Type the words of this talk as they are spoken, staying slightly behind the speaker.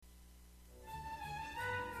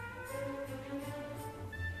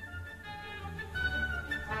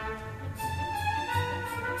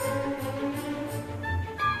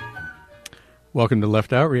Welcome to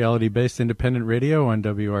Left Out, reality-based independent radio on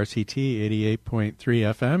WRCT 88.3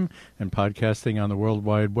 FM and podcasting on the World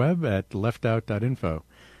Wide Web at leftout.info.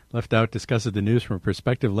 Left Out discusses the news from a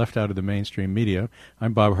perspective left out of the mainstream media.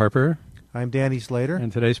 I'm Bob Harper. I'm Danny Slater.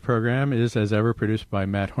 And today's program is, as ever, produced by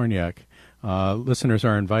Matt Horniak. Listeners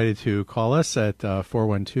are invited to call us at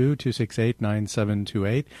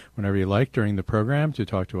 412-268-9728 whenever you like during the program to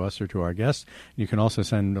talk to us or to our guests. You can also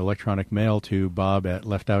send electronic mail to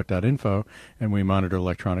bob@leftout.info, and we monitor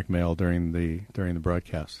electronic mail during the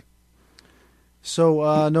broadcast.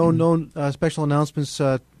 So no special announcements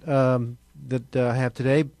that I have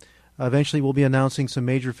today. Eventually we'll be announcing some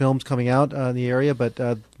major films coming out in the area, but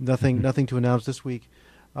nothing to announce this week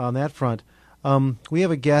on that front. We have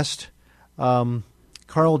a guest,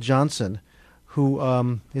 Carl Johnson, who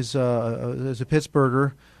is a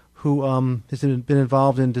Pittsburgher who has been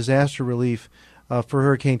involved in disaster relief for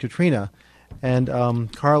Hurricane Katrina. And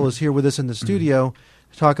Carl is here with us in the studio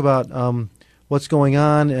to talk about what's going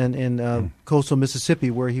on in coastal Mississippi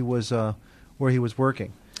where he was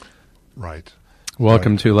working. Right.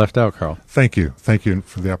 Welcome to Left Out, Carl. Thank you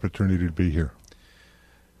for the opportunity to be here.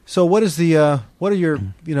 So, what are your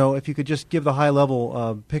if you could just give the high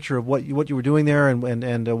level picture of what you were doing there and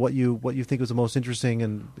what you think was the most interesting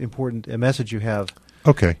and important message you have.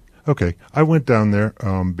 Okay. I went down there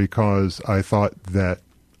because I thought that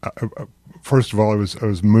first of all I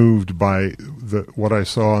was moved by what I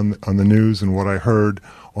saw on the news and what I heard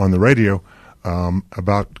on the radio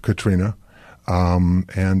about Katrina.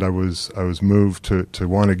 And I was moved to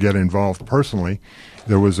want to get involved personally.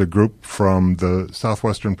 There was a group from the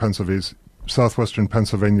Southwestern Pennsylvania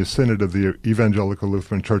Synod of the Evangelical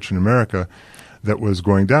Lutheran Church in America that was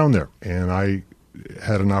going down there, and I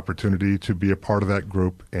had an opportunity to be a part of that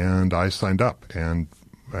group, and I signed up and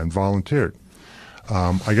volunteered.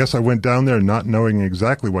 I guess I went down there not knowing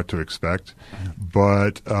exactly what to expect,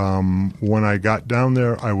 but when I got down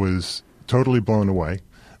there, I was totally blown away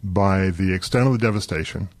by the extent of the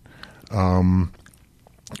devastation.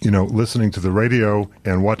 Listening to the radio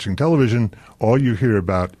and watching television, all you hear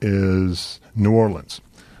about is New Orleans.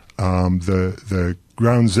 The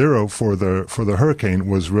ground zero for the hurricane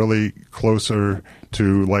was really closer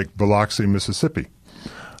to like Biloxi, Mississippi.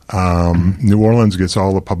 New Orleans gets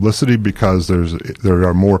all the publicity because there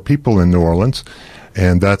are more people in New Orleans,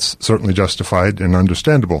 and that's certainly justified and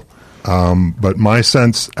understandable. But my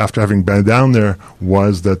sense, after having been down there,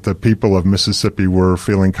 was that the people of Mississippi were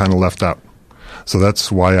feeling kind of left out. So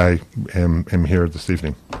that's why I am here this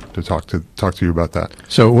evening to talk to you about that.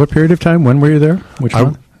 So what period of time? When were you there? Which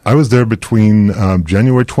month? I was there between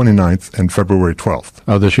January 29th and February 12th.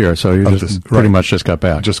 Oh, this year. So you pretty much just got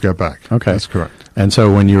back. Just got back. Okay. That's correct. And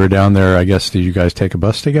so when you were down there, I guess, did you guys take a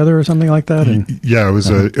bus together or something like that? Yeah, it was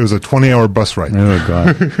a 20-hour bus ride. Oh,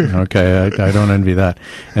 God. Okay, I don't envy that.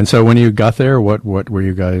 And so when you got there, what were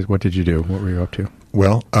you guys, what did you do? What were you up to?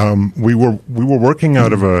 Well, we were working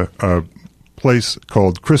out of a place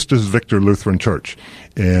called Christus Victor Lutheran Church.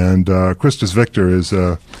 And Christus Victor is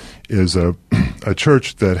a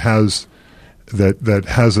church that has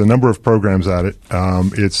a number of programs at it.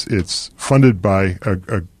 It's funded by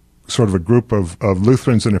a sort of a group of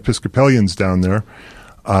Lutherans and Episcopalians down there,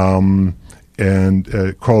 and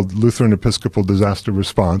called Lutheran Episcopal Disaster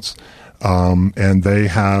Response. And they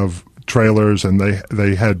have trailers, and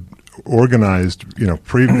they had organized,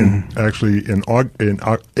 actually in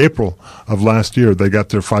April of last year, they got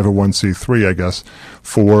their 501c3, I guess,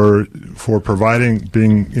 for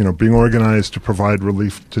being organized to provide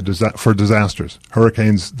relief for disasters,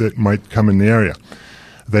 hurricanes that might come in the area.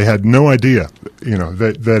 They had no idea,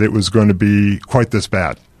 that it was going to be quite this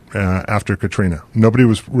bad after Katrina. Nobody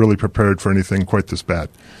was really prepared for anything quite this bad.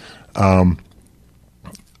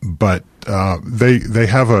 But they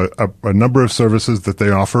have a number of services that they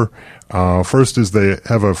offer. First is they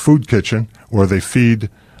have a food kitchen where they feed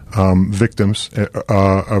victims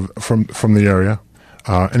from the area.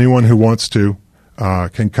 Anyone who wants to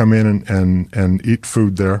can come in and eat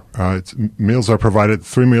food there. Meals are provided,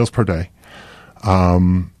 3 meals per day,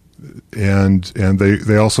 and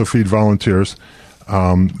they also feed volunteers.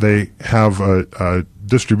 They have a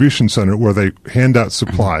distribution center where they hand out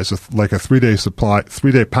supplies, like a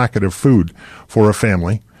 3-day packet of food for a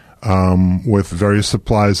family, with various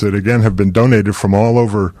supplies that again have been donated from all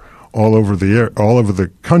over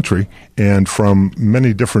the country and from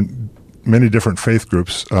many different faith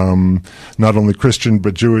groups, not only Christian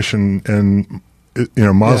but Jewish and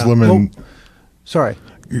Muslim and. Sorry.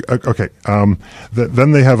 Okay.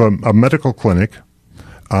 Then they have a medical clinic,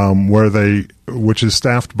 which is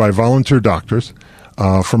staffed by volunteer doctors.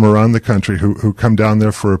 from around the country who come down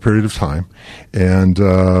there for a period of time, and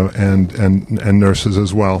nurses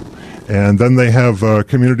as well. And then they have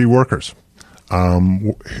community workers,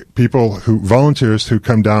 volunteers who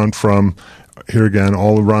come down from here again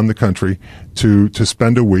all around the country to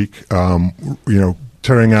spend a week,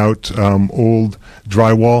 tearing out old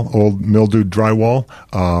drywall, old mildewed drywall,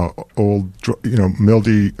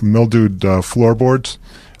 mildewed floorboards,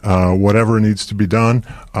 whatever needs to be done.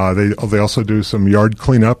 They also do some yard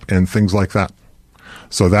cleanup and things like that.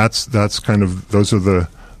 So that's kind of, those are the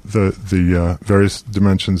various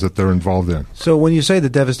dimensions that they're involved in. So when you say the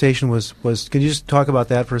devastation was can you just talk about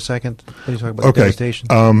that for a second? When you talk about the devastation,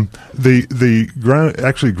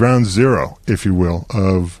 the ground zero, if you will,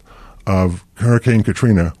 of Hurricane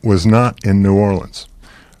Katrina was not in New Orleans.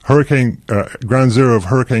 Ground zero of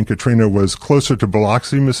Hurricane Katrina was closer to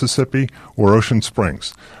Biloxi, Mississippi, or Ocean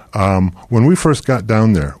Springs. When we first got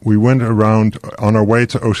down there, we went around on our way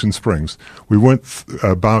to Ocean Springs. We went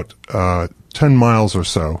about 10 miles or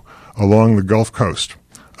so along the Gulf Coast,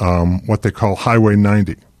 what they call Highway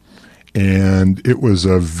 90. And it was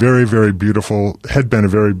a very, very beautiful, had been a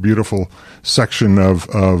very beautiful section of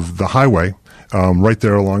the highway. Right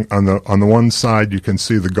there along on the one side, you can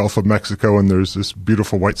see the Gulf of Mexico, and there's this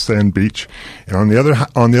beautiful white sand beach. And on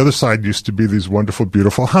the other side used to be these wonderful,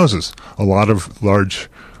 beautiful houses. A lot of large,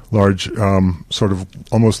 sort of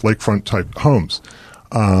almost lakefront type homes.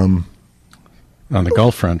 On the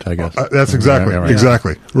Gulf front, I guess. That's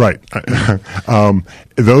exactly right.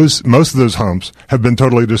 Most of those homes have been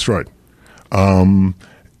totally destroyed.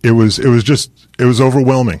 It was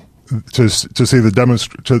overwhelming to see the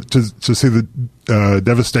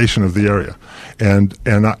devastation of the area, and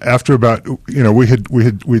after about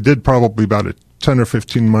we did probably about 10 or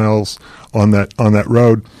 15 miles on that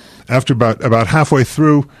road. After about halfway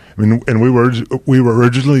through, and we were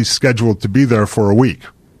originally scheduled to be there for a week,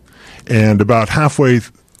 and about halfway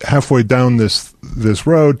down this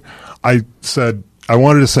road, I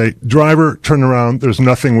wanted to say, driver, turn around. There's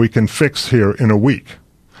nothing we can fix here in a week.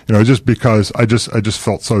 Just because I just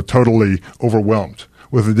felt so totally overwhelmed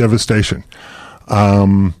with the devastation.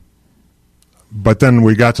 But then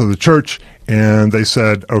we got to the church, and they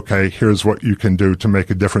said, "Okay, here's what you can do to make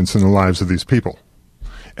a difference in the lives of these people."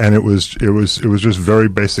 And it was just very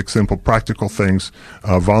basic, simple, practical things.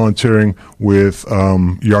 Volunteering with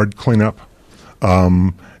yard cleanup,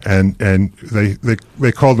 and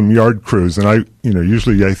they call them yard crews. And I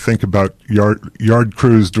usually I think about yard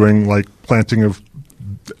crews doing like planting of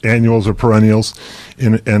annuals or perennials,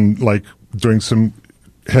 and like doing some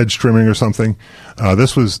hedge trimming or something.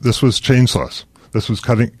 This was chainsaws. This was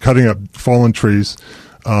cutting up fallen trees,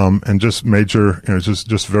 and just major,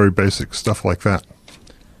 just very basic stuff like that.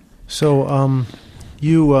 So,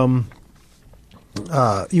 you were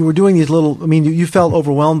doing these little. You felt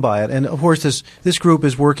overwhelmed by it, and of course, this group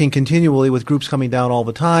is working continually with groups coming down all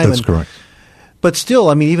the time. That's correct. But still,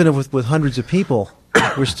 even with hundreds of people,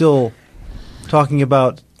 we're still talking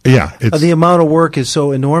about the amount of work is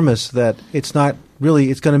so enormous that it's not really,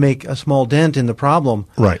 it's going to make a small dent in the problem.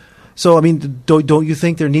 Right. So, don't you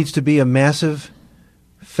think there needs to be a massive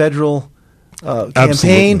federal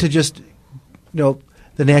campaign to just,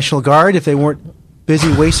 the National Guard, if they weren't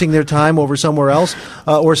busy wasting their time over somewhere else,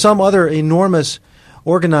 or some other enormous,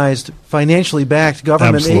 organized, financially backed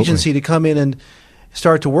government agency to come in and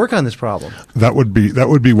start to work on this problem? That would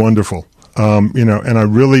be wonderful. And I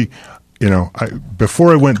really,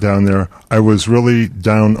 before I went down there, I was really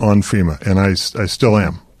down on FEMA, and I still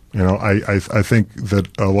am. I think that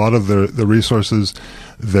a lot of the resources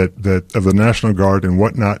that of the National Guard and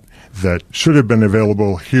whatnot that should have been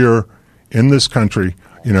available here in this country,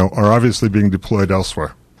 are obviously being deployed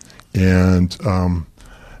elsewhere, and I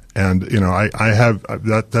have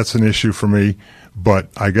that's an issue for me. But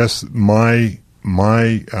I guess my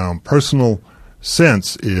personal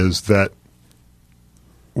sense is that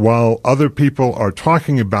while other people are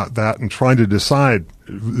talking about that and trying to decide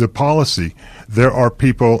the policy, there are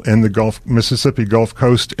people in the Mississippi Gulf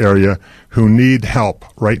Coast area who need help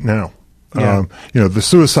right now. Yeah. The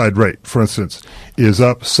suicide rate, for instance, is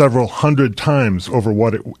up several hundred times over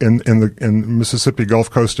what it in the Mississippi Gulf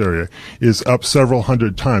Coast area is up several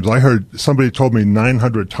hundred times. I heard somebody told me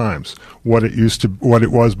 900 times what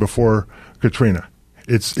it was before Katrina.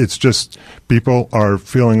 It's just people are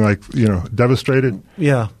feeling like devastated,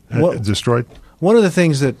 destroyed. One of the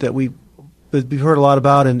things that we've heard a lot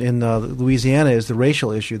about in Louisiana is the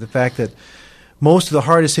racial issue. The fact that most of the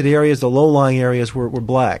hardest hit areas, the low lying areas, were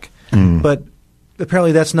black. But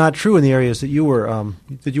apparently that's not true in the areas that you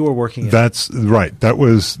were working in. That's right. That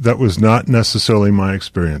was not necessarily my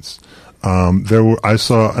experience. I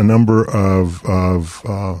saw a number of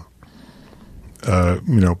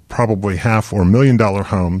probably half or $1 million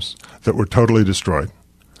homes that were totally destroyed.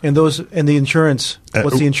 And the insurance.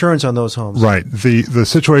 What's the insurance on those homes? Right. The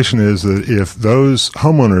situation is that if those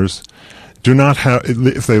homeowners do not have,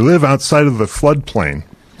 if they live outside of the floodplain,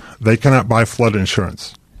 they cannot buy flood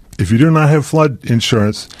insurance. If you do not have flood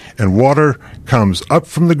insurance and water comes up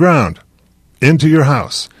from the ground into your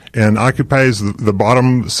house and occupies the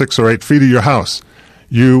bottom 6 or 8 feet of your house,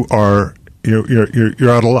 you're out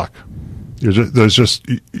of luck.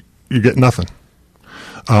 You get nothing.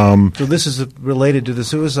 So this is related to the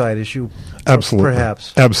suicide issue, absolutely,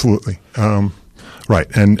 perhaps. Absolutely, right.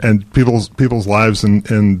 And people's lives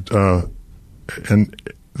and the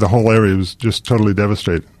whole area was just totally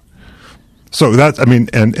devastated. So that, I mean,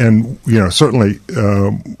 and certainly,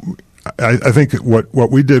 I think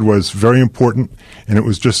what we did was very important, and it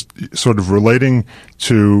was just sort of relating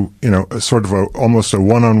to sort of almost a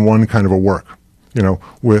one-on-one kind of a work,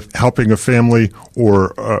 with helping a family or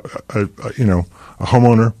a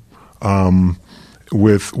homeowner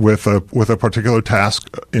with a particular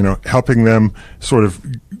task, helping them sort of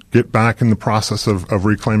get back in the process of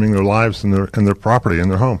reclaiming their lives and their property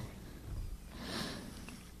and their home.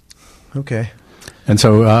 Okay. And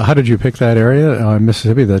so, how did you pick that area,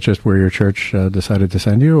 Mississippi? That's just where your church decided to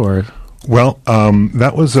send you, or? Well,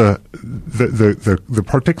 that was the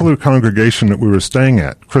particular congregation that we were staying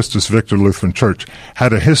at, Christus Victor Lutheran Church,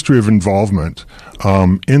 had a history of involvement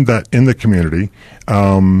in the community,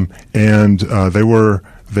 and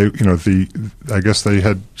I guess they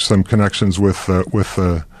had some connections with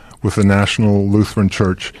the National Lutheran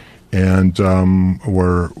Church, and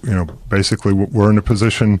we're in a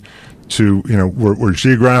position to we're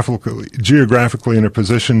geographically in a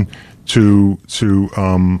position to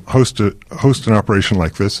host an operation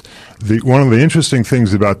like this. One of the interesting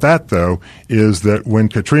things about that, though, is that when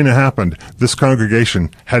Katrina happened, this congregation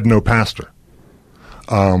had no pastor.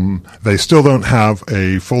 They still don't have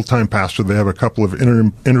a full-time pastor. They have a couple of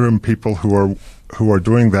interim people who are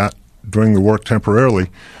doing the work temporarily,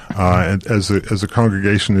 as a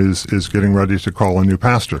congregation is getting ready to call a new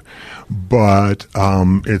pastor. But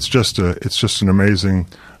it's just an amazing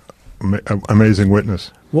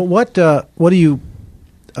witness. Well, what do you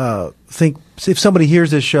think if somebody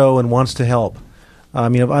hears this show and wants to help? I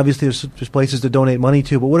mean, obviously there's places to donate money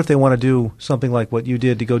to, but what if they want to do something like what you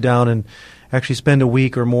did, to go down and actually spend a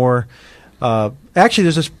week or more? Actually,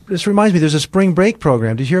 this reminds me, there's a spring break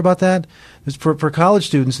program. Did you hear about that? It's for college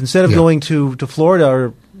students. Instead of going to Florida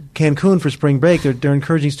or Cancun for spring break, they're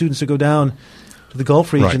encouraging students to go down to the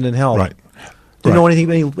Gulf region and help. Right. Do you know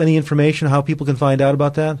any information how people can find out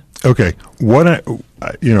about that? Okay. What I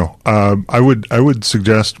would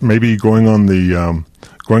suggest maybe going on the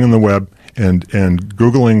web and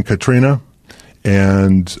Googling Katrina,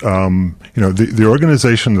 and the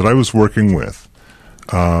organization that I was working with.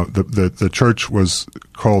 The church was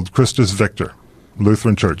called Christus Victor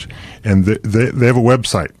Lutheran Church, and they have a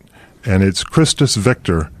website, and it's Christus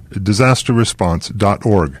Victor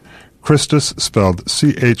disasterresponse.org. Christus spelled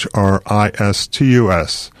Christus,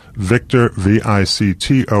 Victor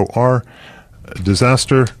Victor,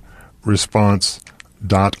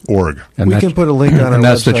 disasterresponse.org. And we can put a link on our website. And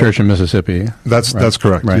that's the church in Mississippi. That's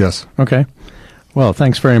correct. Right. Yes. Okay. Well,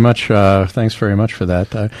 thanks very much. Thanks very much for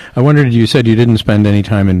that. I wondered. You said you didn't spend any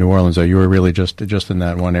time in New Orleans, though. You were really just in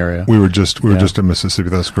that one area. We were just in Mississippi.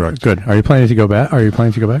 That's correct. Good. Are you planning to go back? I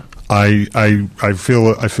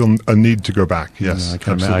feel a need to go back. Yes,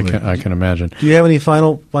 absolutely. I can imagine. Do you have any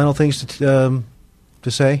final things to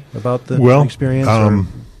say about the experience?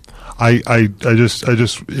 It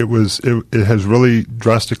has really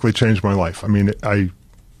drastically changed my life. I mean,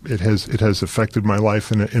 it has affected my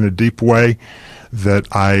life in a deep way that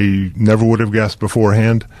I never would have guessed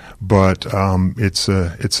beforehand. But it's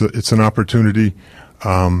an opportunity,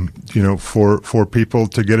 for people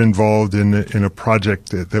to get involved in a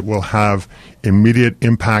project that will have immediate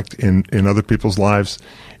impact in other people's lives.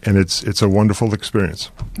 And it's a wonderful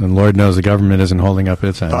experience. And Lord knows the government isn't holding up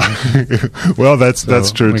its end. Well, that's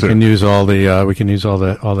true too. We can use all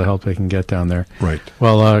the help they can get down there. Right.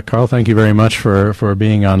 Well, Carl, thank you very much for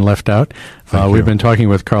being on Left Out. We've been talking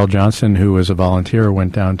with Carl Johnson, who was a volunteer,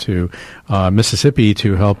 went down to Mississippi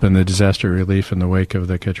to help in the disaster relief in the wake of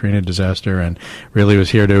the Katrina disaster, and really was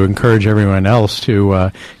here to encourage everyone else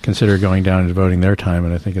to consider going down and devoting their time.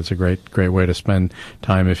 And I think it's a great way to spend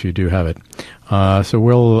time if you do have it. So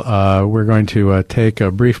we're going to take a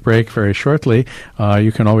brief break very shortly.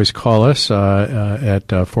 You can always call us at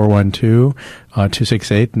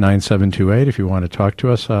 412-268-9728 if you want to talk to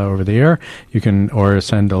us over the air. You can or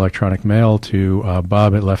send electronic mail to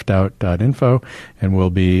bob@leftout.info, and we'll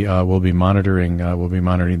be monitoring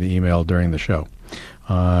the email during the show.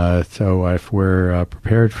 So if we're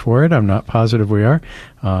prepared for it, I'm not positive we are.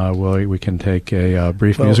 We can take a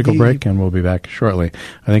brief musical break, and we'll be back shortly.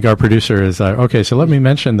 I think our producer is okay. So let me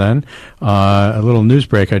mention then a little news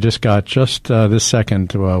break I just got this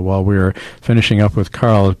second while we were finishing up with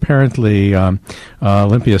Carl. Apparently,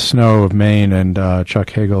 Olympia Snow of Maine and Chuck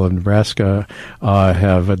Hagel of Nebraska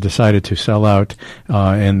have decided to sell out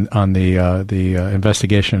on the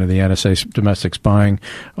investigation of the NSA domestic spying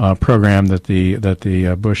program that the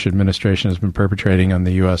Bush administration has been perpetrating on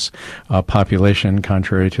the U.S. Population,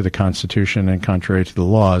 contrary to the Constitution and contrary to the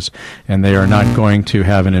laws, and they are not going to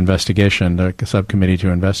have an investigation, a subcommittee to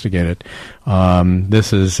investigate it.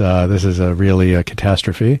 This is really a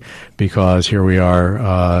catastrophe, because here we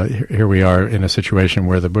are in a situation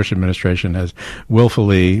where the Bush administration has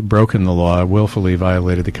willfully broken the law, willfully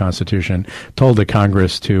violated the Constitution, told the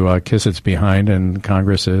Congress to kiss its behind, and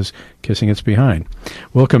Congress is kissing its behind.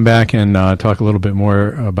 We'll come back and talk a little bit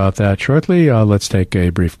more about that shortly. Let's take a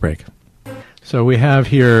brief break. So we have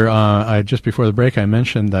here, just before the break, I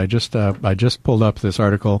mentioned I just pulled up this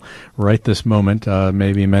article right this moment.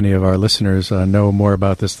 Maybe many of our listeners know more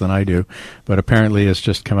about this than I do, but apparently it's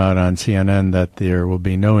just come out on CNN that there will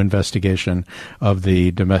be no investigation of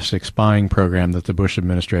the domestic spying program that the Bush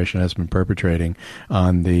administration has been perpetrating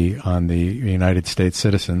on the United States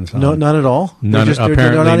citizens. No, not at all. They're not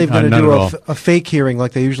even going to do a fake hearing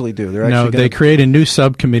like they usually do. They create a new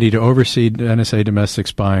subcommittee to oversee NSA domestic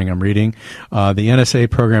spying. I'm reading. The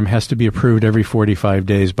NSA program has to be approved every 45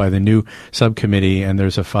 days by the new subcommittee, and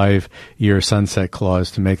there's a 5-year sunset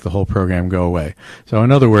clause to make the whole program go away. So,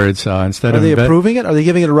 in other words, instead of approving it, are they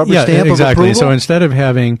giving it a rubber stamp exactly. of approval? So instead of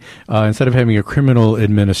having a criminal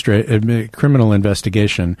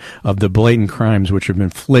investigation of the blatant crimes which have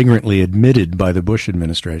been flagrantly admitted by the Bush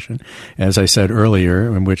administration, as I said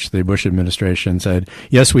earlier, in which the Bush administration said,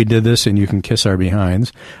 "Yes, we did this, and you can kiss our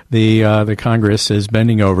behinds," the Congress is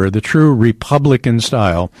bending over. The true Republican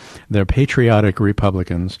style, the patriotic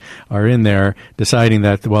Republicans are in there deciding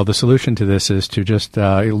that, well, the solution to this is to just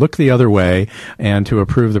look the other way and to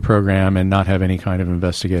approve the program and not have any kind of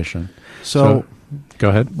investigation. So go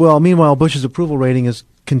ahead. Well, meanwhile, Bush's approval rating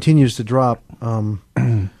continues to drop.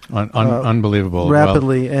 Unbelievable.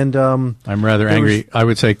 Rapidly. Well, and I'm rather angry. I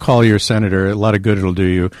would say call your senator. A lot of good it'll do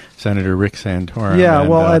you, Senator Rick Santorum.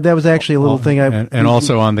 Yeah, that was actually a little thing. And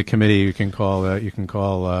also on the committee, you can call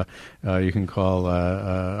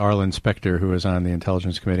Arlen Specter, who is on the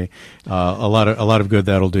Intelligence Committee. A lot of good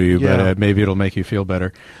that'll do you, but maybe it'll make you feel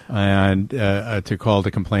better. And to call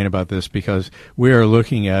to complain about this, because we are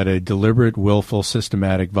looking at a deliberate, willful,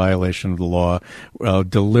 systematic violation of the law,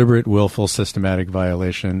 deliberate, willful, systematic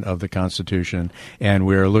violation of the Constitution, and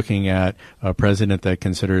we are looking at a president that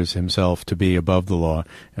considers himself to be above the law,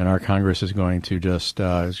 and our Congress is going to just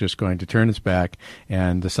going to turn its back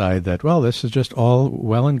and decide that, well, this is just all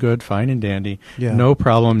well and good, fine and dandy, no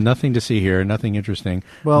problem, nothing to see here, nothing interesting.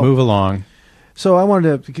 Well, move along. So I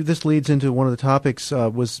wanted to. This leads into one of the topics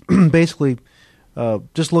was basically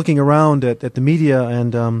just looking around at the media,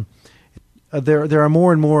 and there are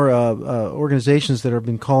more and more organizations that have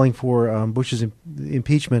been calling for Bush's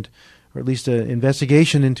impeachment, or at least an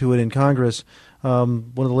investigation into it in Congress.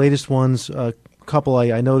 One of the latest ones, a couple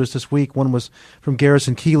I noticed this week, one was from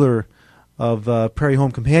Garrison Keillor of Prairie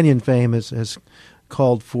Home Companion fame, has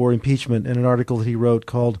called for impeachment in an article that he wrote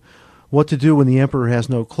called "What to Do When the Emperor Has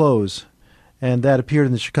No Clothes," and that appeared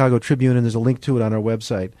in the Chicago Tribune, and there's a link to it on our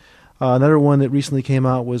website. Another one that recently came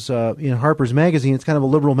out was in Harper's Magazine. It's kind of a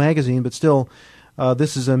liberal magazine, but still,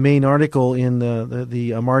 this is a main article in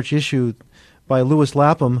the March issue by Lewis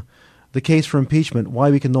Lapham, "The Case for Impeachment, Why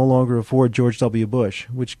We Can No Longer Afford George W. Bush,"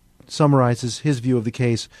 which summarizes his view of the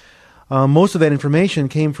case. Most of that information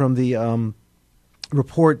came from the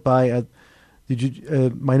report by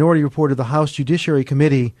the minority report of the House Judiciary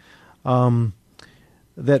Committee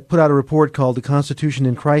that put out a report called "The Constitution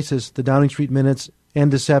in Crisis, the Downing Street Minutes and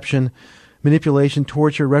Deception, Manipulation,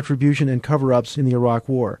 Torture, Retribution, and Cover-Ups in the Iraq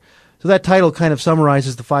War." So that title kind of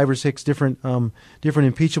summarizes the 5 or 6 different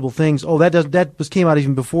impeachable things. Oh, that came out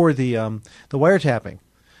even before the wiretapping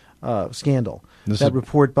scandal. That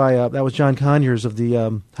report by that was John Conyers of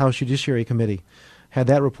the House Judiciary Committee had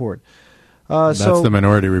that report. That's the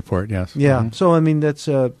minority report, yes. Yeah. Mm-hmm. So I mean, it's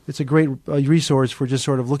a great resource for just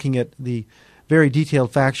sort of looking at the very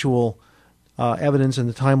detailed factual evidence and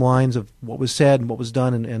the timelines of what was said and what was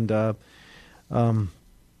done and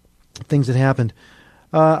things that happened.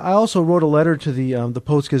 I also wrote a letter to the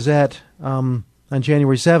Post-Gazette on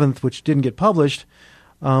January 7th, which didn't get published,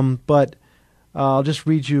 but I'll just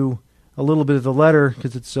read you a little bit of the letter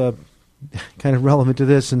because it's kind of relevant to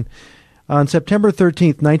this. And on September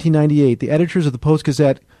 13th, 1998, the editors of the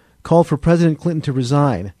Post-Gazette called for President Clinton to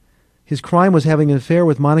resign. His crime was having an affair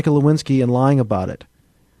with Monica Lewinsky and lying about it.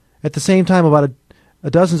 At the same time, about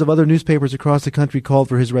a dozens of other newspapers across the country called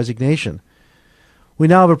for his resignation. We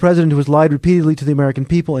now have a president who has lied repeatedly to the American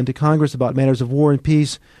people and to Congress about matters of war and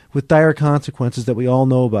peace with dire consequences that we all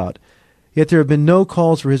know about. Yet there have been no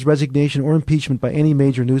calls for his resignation or impeachment by any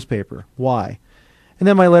major newspaper. Why? And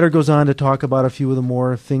then my letter goes on to talk about a few of the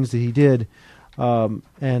more things that he did and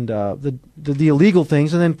the illegal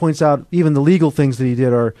things, and then points out even the legal things that he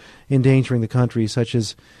did are endangering the country, such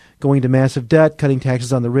as going into massive debt, cutting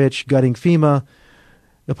taxes on the rich, gutting FEMA,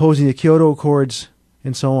 opposing the Kyoto Accords,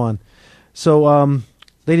 and so on. So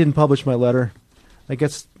they didn't publish my letter. I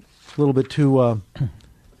guess a little bit too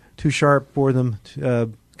sharp for them,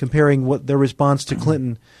 comparing what their response to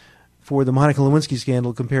Clinton for the Monica Lewinsky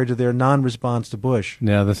scandal compared to their non-response to Bush.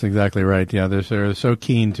 Yeah, that's exactly right. Yeah, they're so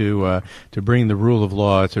keen to bring the rule of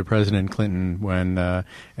law to President Clinton when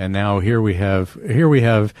and now here we have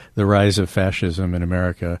the rise of fascism in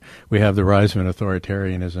America. We have the rise of an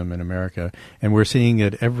authoritarianism in America, and we're seeing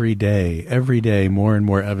it every day. Every day, more and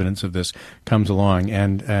more evidence of this comes along,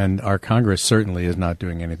 and our Congress certainly is not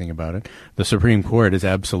doing anything about it. The Supreme Court is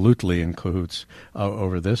absolutely in cahoots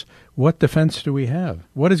over this. What defense do we have?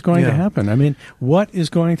 What is going to happen? I mean, what is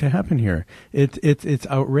going to happen here? It's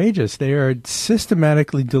outrageous. They are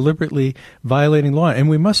systematically, deliberately violating law. And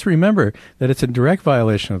we must remember that it's a direct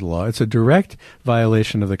violation of the law. It's a direct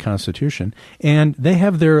violation of the Constitution. And they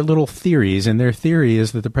have their little theories, and their theory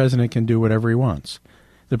is that the president can do whatever he wants.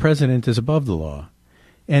 The president is above the law.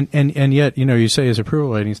 And yet, you say his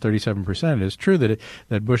approval rating is 37%. It's true that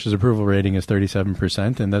Bush's approval rating is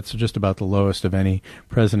 37%, and that's just about the lowest of any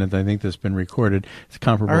president I think that's been recorded. It's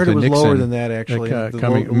comparable to Nixon. I heard it was lower than that, actually.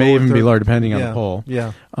 May even be lower depending on the poll.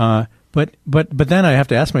 Yeah. But then I have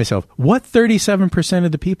to ask myself, what 37%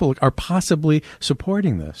 of the people are possibly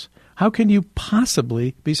supporting this? How can you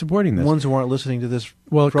possibly be supporting this? The ones who aren't listening to this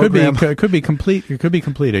program. It could be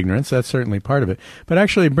complete ignorance. That's certainly part of it. But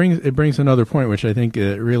actually, it brings another point, which I think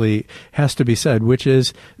really has to be said, which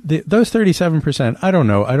is those 37%. I don't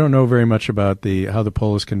know. I don't know very much about how the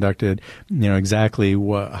poll is conducted. Exactly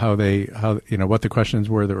what the questions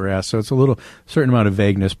were that were asked. So it's a certain amount of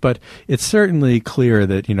vagueness. But it's certainly clear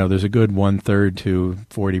that there's a good 1/3 to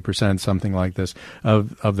 40%, something like this,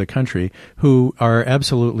 of the country who are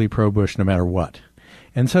absolutely pro-Bush no matter what.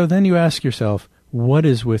 And so then you ask yourself, what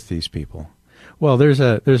is with these people? Well,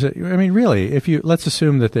 let's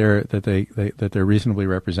assume that they're reasonably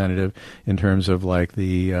representative in terms of like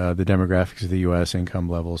the demographics of the U.S., income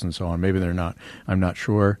levels, and so on. Maybe they're not. I'm not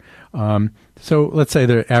sure. So let's say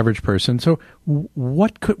they're average person. So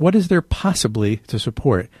what is there possibly to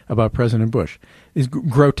support about President Bush? Is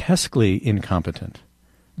grotesquely incompetent.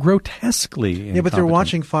 Yeah, but they're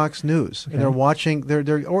watching Fox News, and they're watching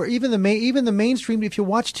or even the mainstream. If you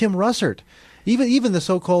watch Tim Russert, even the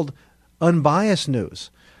so-called unbiased news,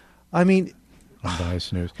 I mean,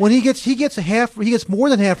 unbiased news. When he gets more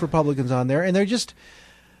than half Republicans on there, and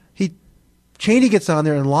Cheney gets on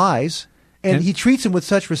there and lies, and he treats him with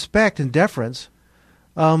such respect and deference.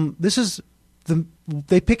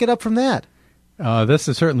 They pick it up from that. This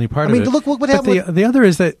is certainly part of it. Look what happened. The other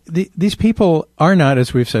is that these people are not,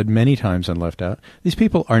 as we've said many times on Left Out, these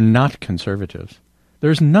people are not conservatives.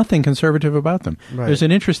 There's nothing conservative about them. Right. There's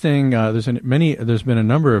an interesting. There's been a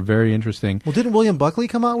number of very interesting. Well, didn't William Buckley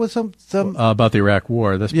come out with some about the Iraq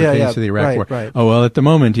War? This pertains to the Iraq War. Right. Oh well, at the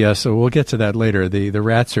moment, yes. So we'll get to that later. The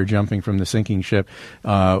rats are jumping from the sinking ship.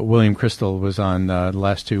 William Crystal was on the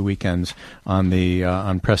last 2 weekends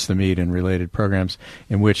on Press the Meat and related programs,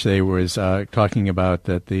 in which they was talking about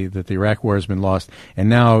that the Iraq War has been lost, and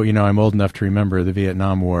now I'm old enough to remember the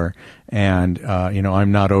Vietnam War. And,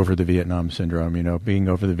 I'm not over the Vietnam syndrome. Being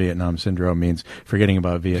over the Vietnam syndrome means forgetting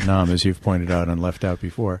about Vietnam, as you've pointed out and Left Out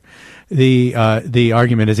before. The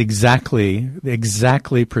argument is exactly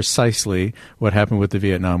precisely what happened with the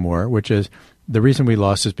Vietnam War, which is the reason we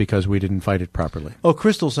lost is because we didn't fight it properly. Oh,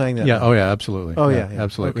 Crystal's saying that. Yeah. Oh, yeah. Absolutely. Oh, yeah.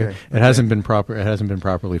 Absolutely. Okay. It hasn't been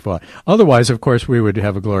properly fought. Otherwise, of course, we would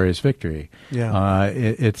have a glorious victory. Yeah.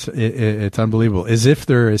 It's unbelievable. As if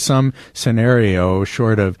there is some scenario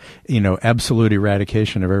short of absolute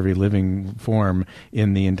eradication of every living form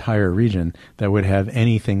in the entire region that would have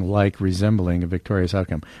anything like resembling a victorious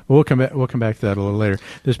outcome. But we'll come back to that a little later.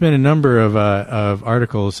 There's been a number of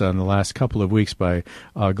articles in the last couple of weeks by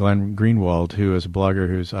Glenn Greenwald, who is a blogger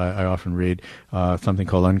who's I often read, something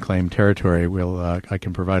called Unclaimed Territory. I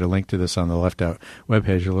can provide a link to this on the Left Out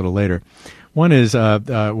webpage a little later. One is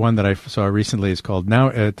one that I saw recently is called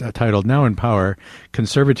titled "Now in Power,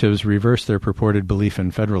 Conservatives Reverse Their Purported Belief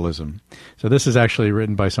in Federalism." So this is actually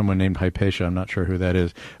written by someone named Hypatia. I'm not sure who that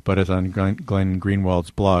is, but it's on Glenn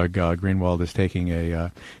Greenwald's blog. Greenwald is taking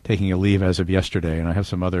a leave as of yesterday, and I have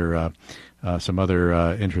some other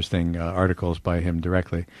interesting articles by him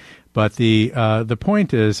directly. But the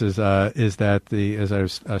point is that as I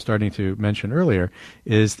was starting to mention earlier,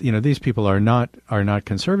 is these people are not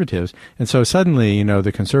conservatives, and so suddenly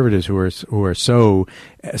the conservatives who are so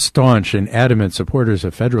staunch and adamant supporters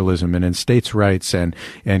of federalism and in states' rights and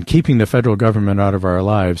keeping the federal government out of our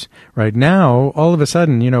lives, right now all of a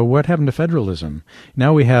sudden what happened to federalism?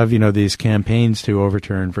 Now we have these campaigns to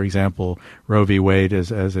overturn, for example, Roe v. Wade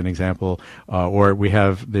as an example, or we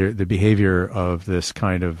have the behavior of this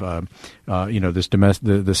kind of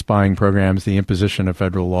the spying programs, the imposition of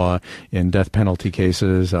federal law in death penalty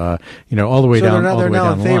cases, all the way down. They're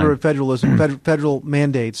now in favor line. of federalism, federal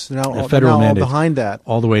mandates. They're now federal all mandates, behind that,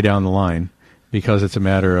 all the way down the line, because it's a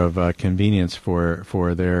matter of convenience for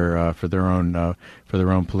their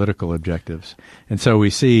own political objectives. And so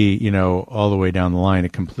we see, all the way down the line, a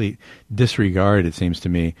complete disregard, it seems to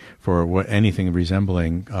me, for anything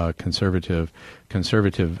resembling conservative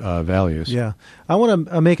values. Yeah. I want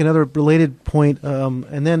to make another related point,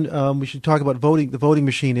 and then we should talk about the voting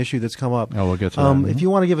machine issue that's come up. Oh, we'll get to that. If you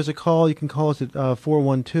want to give us a call, you can call us at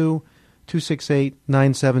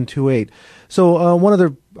 412-268-9728. So I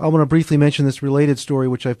want to briefly mention this related story,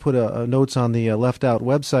 which I've put notes on the Left Out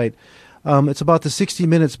website. It's about the 60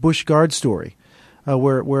 Minutes Bush Guard story,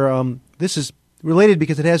 where this is related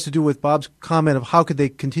because it has to do with Bob's comment of how could they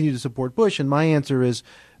continue to support Bush, and my answer is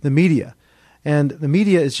the media. And the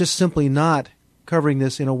media is just simply not covering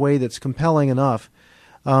this in a way that's compelling enough.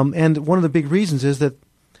 And one of the big reasons is that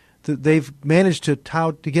they've managed to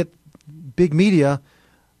get big media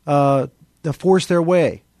to force their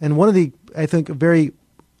way. And one of the, I think a great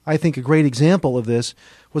example of this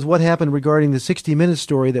was what happened regarding the 60 Minutes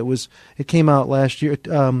story it came out last year,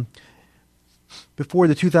 before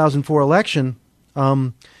the 2004 election,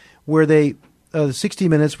 where the 60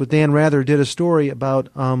 Minutes with Dan Rather did a story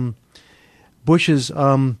about the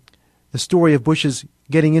story of Bush's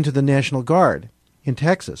getting into the National Guard in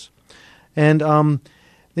Texas. And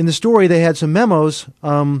in the story, they had some memos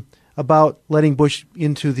about letting Bush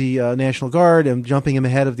into the National Guard and jumping him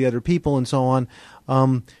ahead of the other people and so on,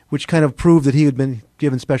 which kind of proved that he had been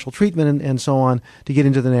given special treatment and so on to get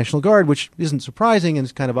into the National Guard, which isn't surprising and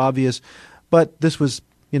it's kind of obvious. But this was,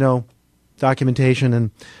 documentation.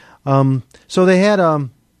 And so they had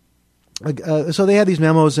these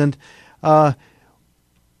memos, and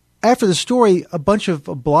after the story, a bunch of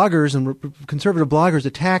bloggers and conservative bloggers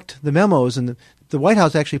attacked the memos, and the White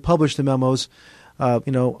House actually published the memos,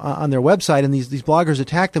 on their website, and these bloggers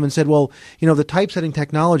attacked them and said, well, the typewriting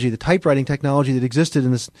technology that existed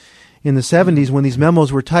in the 70s when these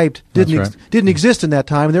memos were typed didn't exist in that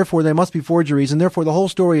time, and therefore they must be forgeries, and therefore the whole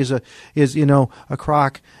story is a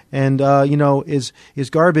crock and is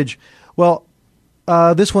garbage. Well,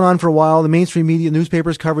 this went on for a while. The mainstream media,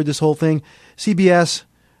 newspapers covered this whole thing. CBS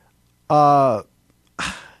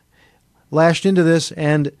lashed into this,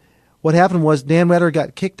 and what happened was Dan Rather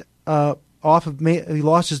got kicked he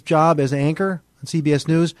lost his job as an anchor on CBS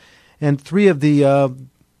News, and three of the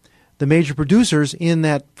major producers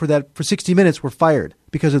for 60 Minutes were fired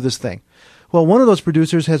because of this thing. Well, one of those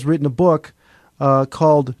producers has written a book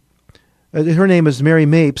called, her name is Mary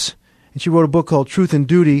Mapes, and she wrote a book called Truth and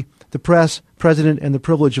Duty, The Press, President, and the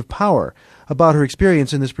Privilege of Power, about her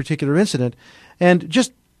experience in this particular incident. And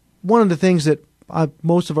just one of the things that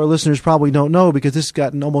most of our listeners probably don't know, because this has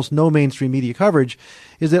gotten almost no mainstream media coverage,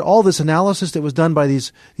 is that all this analysis that was done by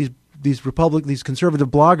these conservative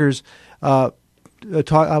bloggers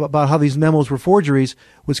talk about how these memos were forgeries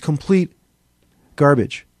was complete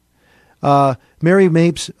garbage. Mary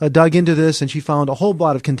Mapes dug into this, and she found a whole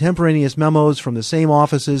lot of contemporaneous memos from the same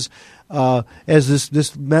offices as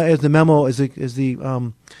the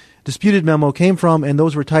disputed memo came from, and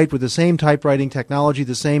those were typed with the same typewriting technology,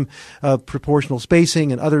 the same proportional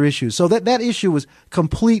spacing and other issues. So that issue was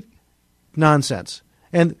complete nonsense.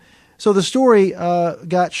 And so the story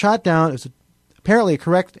got shot down. It was apparently a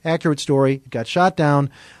correct, accurate story. It got shot down.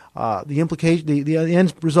 The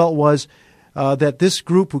end result was that this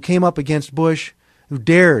group who came up against Bush, who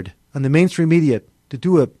dared on the mainstream media to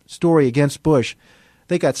do a story against Bush,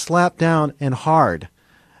 they got slapped down and hard.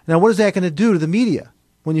 Now, what is that going to do to the media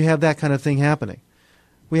when you have that kind of thing happening?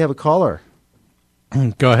 We have a caller.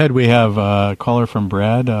 Go ahead. We have a caller from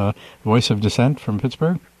Brad, voice of dissent from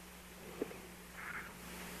Pittsburgh.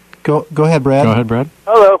 Go ahead, Brad. Go ahead, Brad.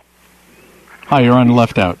 Hello. Hi, you're on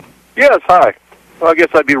Left Out. Yes, hi. Well, I guess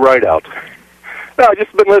I'd be right out. No, I've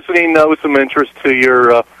just been listening with some interest to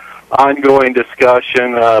your ongoing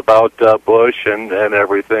discussion about Bush and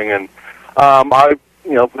everything. And I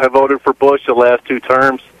have voted for Bush the last 2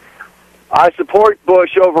 terms. I support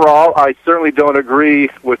Bush overall. I certainly don't agree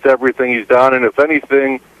with everything he's done. And if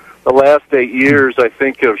anything, the last 8 years, I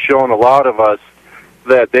think, have shown a lot of us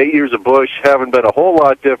that the 8 years of Bush haven't been a whole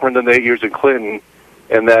lot different than the 8 years of Clinton,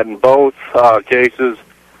 and that in both cases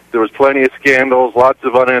there was plenty of scandals, lots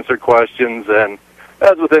of unanswered questions, and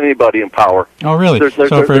as with anybody in power. Oh, really?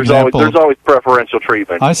 For example, there's always preferential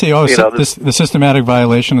treatment. I see. The systematic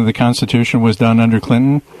violation of the Constitution was done under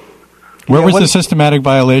Clinton? Where was the systematic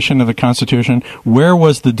violation of the Constitution? Where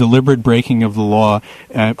was the deliberate breaking of the law,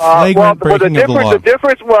 flagrant breaking of the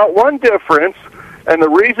law? One difference, and the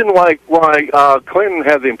reason why Clinton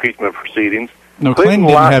had the impeachment proceedings. No, Clinton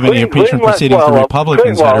didn't have any impeachment proceedings. The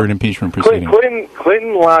Republicans had an impeachment proceeding.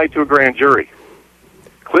 Clinton lied to a grand jury.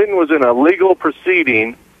 Clinton was in a legal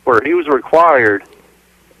proceeding where he was required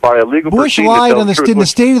by a legal Bush proceeding. Bush lied in the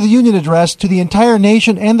State of the Union address to the entire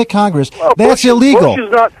nation and the Congress. That's illegal.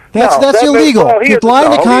 That's illegal.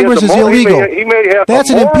 Lying to Congress is illegal. He may have That's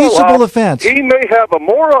an impeachable offense. He may have a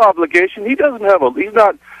moral obligation. He doesn't have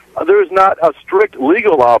there is not a strict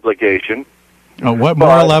legal obligation. What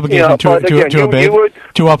moral obligation to obey,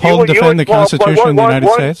 to uphold and defend the Constitution of the United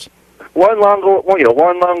States? One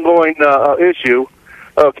ongoing issue.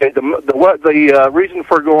 Okay, the reason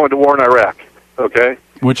for going to war in Iraq. Okay,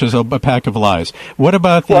 which is a pack of lies. What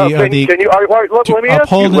about let me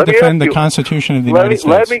uphold and defend the Constitution of the United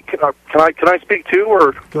States? Can I speak too,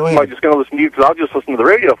 or go ahead. Am I just going to listen to you? Because I'll just listen to the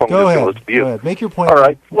radio if I'm just going to listen to you. Go ahead. Make your point. All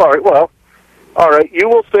right. All right. You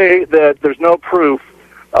will say that there's no proof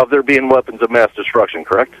of there being weapons of mass destruction,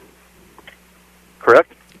 correct?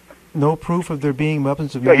 Correct? No proof of there being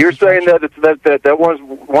weapons of mass destruction? You're saying that was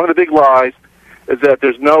one of the big lies, is that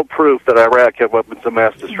there's no proof that Iraq had weapons of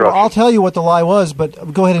mass destruction. Well, I'll tell you what the lie was,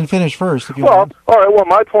 but go ahead and finish first, if you want. All right. Well,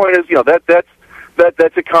 my point is,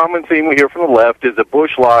 that's a common theme we hear from the left, is that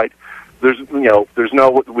Bush lied.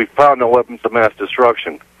 We found no weapons of mass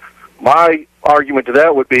destruction. My argument to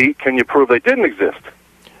that would be, can you prove they didn't exist?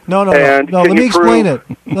 No. Let me explain it.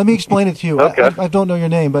 Let me explain it to you. Okay. I don't know your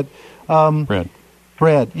name, but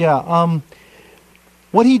Brad. Yeah.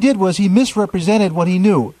 What he did was he misrepresented what he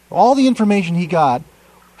knew. All the information he got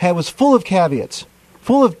was full of caveats,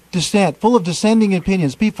 full of dissent, full of dissenting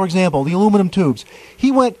opinions. For example, the aluminum tubes.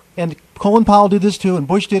 He went, and Colin Powell did this too, and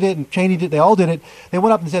Bush did it, and Cheney did. They all did it. They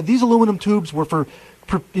went up and said these aluminum tubes were for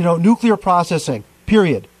nuclear processing.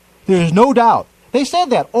 Period. There is no doubt. They said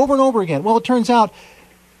that over and over again. Well, it turns out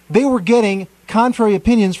they were getting contrary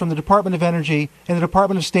opinions from the Department of Energy and the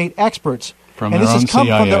Department of State experts. And this has come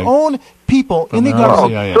from their own people in the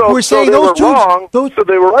government who are saying those tubes. So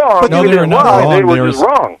they were wrong. No, they were not wrong. They were just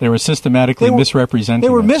wrong. They were systematically misrepresenting.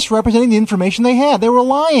 They were misrepresenting the information they had. They were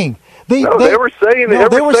lying. They were saying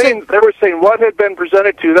what had been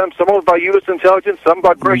presented to them. Some of it by U.S. intelligence, some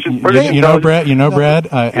by British intelligence. Brad.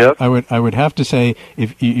 Yes? I would have to say,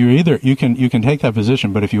 if you can take that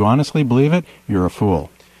position, but if you honestly believe it, you're a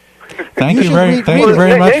fool. Thank you very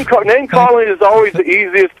much. Name calling is always the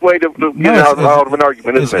easiest way to get out of an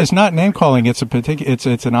argument, isn't it? It's not name calling. It's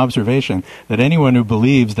an observation that anyone who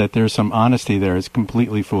believes that there's some honesty there is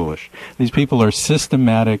completely foolish. These people are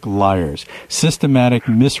systematic liars, systematic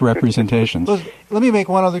misrepresentations. Let me make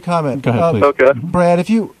one other comment. Go ahead, please. Okay. Brad,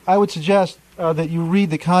 I would suggest that you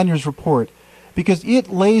read the Conyers report, because it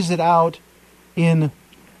lays it out in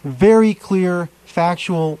very clear,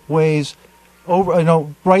 factual ways.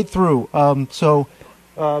 Right through.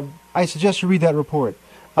 I suggest you read that report.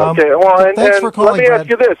 Okay. Well, thanks for calling, let me ask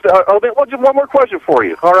you this. Just one more question for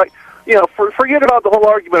you. All right. Forget about the whole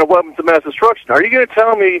argument of weapons of mass destruction. Are you going to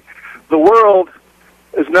tell me the world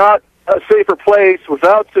is not a safer place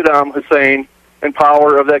without Saddam Hussein in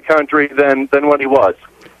power of that country than when he was?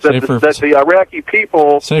 That the Iraqi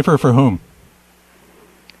people. Safer for whom?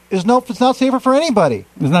 it's not safer for anybody.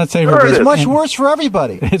 It's not safer. Sure, It's much worse for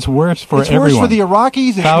everybody. It's worse for It's everyone. worse for the Iraqis.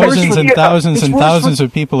 It's Thousands worse for and the, thousands it's and worse thousands for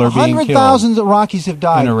of people are being killed. 100,000 Iraqis have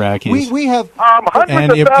died. And Iraqis. We have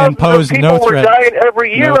hundreds of and thousands pose of people no threat, were dying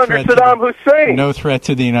every year under Saddam Hussein. No threat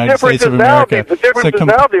to the United difference States of is now America. the difference is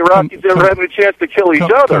now the Iraqis never having a chance to kill each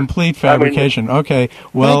other. Complete fabrication. Okay.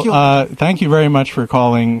 Well, thank you very much for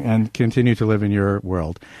calling and continue to live in your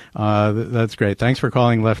world. That's great. Thanks for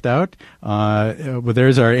calling Left Out. Well,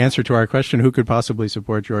 there's our answer to our question: who could possibly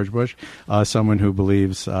support George Bush? Someone who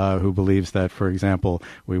believes that, for example,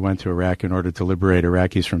 we went to Iraq in order to liberate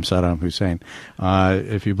Iraqis from Saddam Hussein.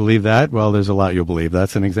 If you believe that, well, there's a lot you'll believe.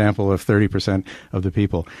 That's an example of 30% of the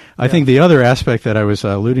people. I think the other aspect that I was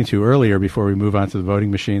alluding to earlier, before we move on to the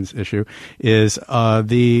voting machines issue, is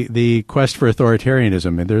the quest for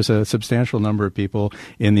authoritarianism. And there's a substantial number of people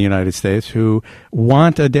in the United States who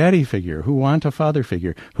want a daddy figure, who want a father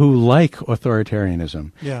figure, who like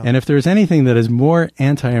authoritarianism. Yeah. And if there's anything that is more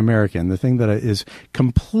anti-American, the thing that is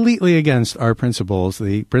completely against our principles,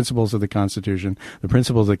 the principles of the Constitution, the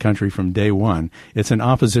principles of the country from day one, it's an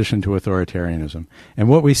opposition to authoritarianism. And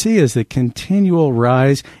what we see is the continual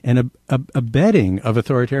rise and abetting of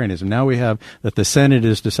authoritarianism. Now we have that the Senate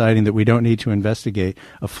is deciding that we don't need to investigate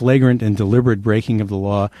a flagrant and deliberate breaking of the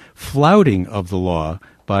law, flouting of the law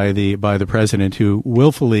by the president, who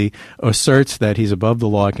willfully asserts that he's above the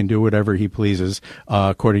law, can do whatever he pleases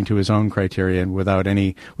according to his own criteria, and without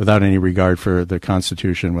any regard for the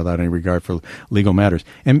Constitution, without any regard for legal matters.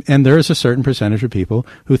 And there is a certain percentage of people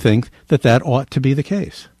who think that ought to be the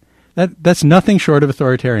case. That's nothing short of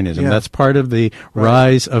authoritarianism. Yeah. That's part of the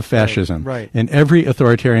rise of fascism Right. in every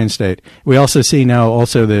authoritarian state. We also see now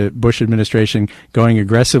the Bush administration going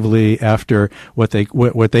aggressively after what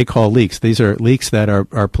they call leaks. These are leaks that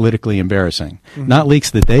are politically embarrassing, not leaks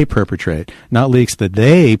that they perpetrate, not leaks that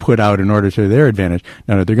they put out in order to their advantage.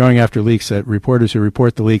 No, they're going after leaks at reporters who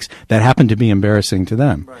report the leaks that happen to be embarrassing to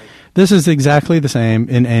them. Right. This is exactly the same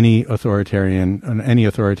in any authoritarian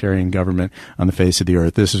government on the face of the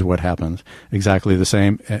earth. This is what happens. Exactly the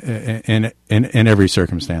same in every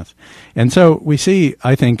circumstance. And so we see,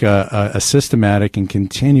 I think, a systematic and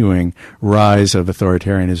continuing rise of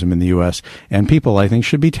authoritarianism in the U.S. And people, I think,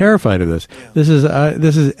 should be terrified of this. Yeah.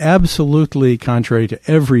 This is absolutely contrary to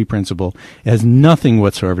every principle. It has nothing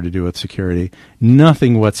whatsoever to do with security.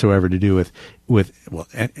 Nothing whatsoever to do with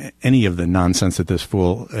any of the nonsense that this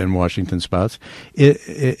fool in Washington spouts. It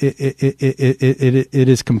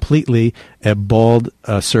is completely a bald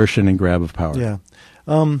assertion and grab of power. Yeah.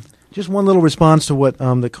 Just one little response to what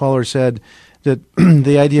the caller said, that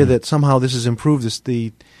the idea that somehow this has improved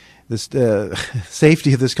the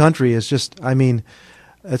safety of this country is just,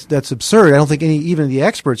 that's absurd. I don't think even the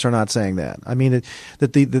experts are not saying that. I mean,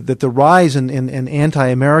 that the rise in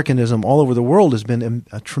anti-Americanism all over the world has been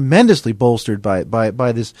tremendously bolstered by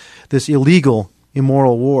this illegal,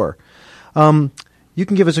 immoral war. You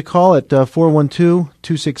can give us a call at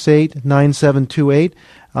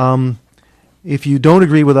 412-268-9728. If you don't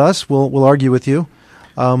agree with us, we'll argue with you,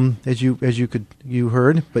 as you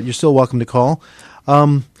heard, but you're still welcome to call.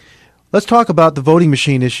 Let's talk about the voting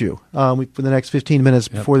machine issue for the next 15 minutes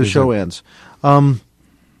before the show ends.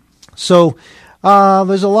 So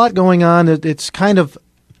there's a lot going on. It's kind of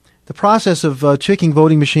the process of checking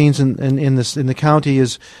voting machines in the county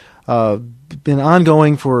has been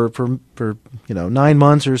ongoing for 9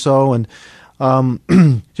 months or so, and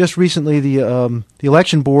just recently the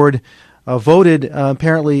election board voted,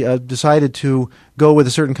 apparently decided to go with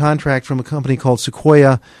a certain contract from a company called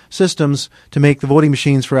Sequoia Systems to make the voting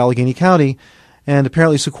machines for Allegheny County. And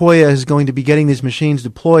apparently Sequoia is going to be getting these machines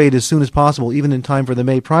deployed as soon as possible, even in time for the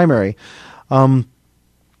May primary. Now,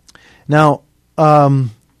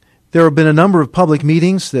 there have been a number of public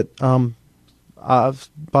meetings that Bob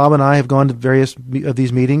and I have gone to various of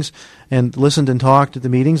these meetings and listened and talked at the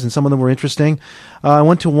meetings, and some of them were interesting. I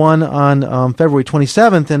went to one on February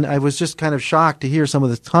 27th, and I was just kind of shocked to hear some of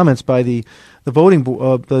the comments by the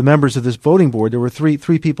members of this voting board. There were three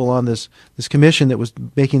people on this commission that was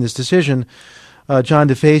making this decision: John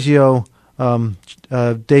DeFazio,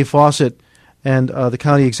 Dave Fawcett, and the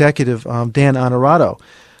county executive Dan Honorato.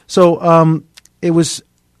 So it was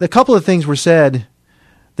a couple of things were said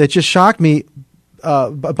that just shocked me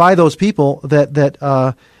by those people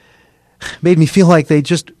that made me feel like they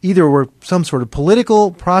just either were some sort of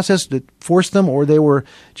political process that forced them, or they were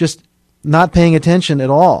just not paying attention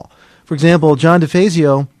at all. For example, John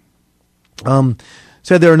DeFazio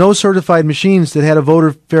said there are no certified machines that had a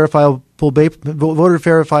voter verifiable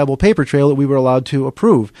paper trail that we were allowed to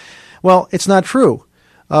approve. Well, it's not true.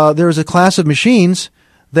 There is a class of machines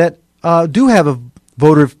that do have a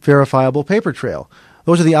voter verifiable paper trail.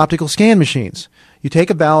 those are the optical scan machines. You take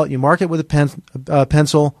a ballot, you mark it with a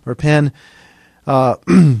pencil or pen,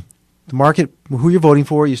 to mark it who you're voting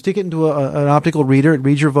for. You stick it into an optical reader. It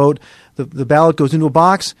reads your vote. The ballot goes into a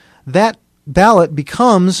box. That ballot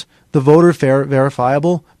becomes the voter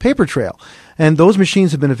verifiable paper trail. And those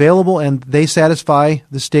machines have been available, and they satisfy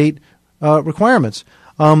the state requirements.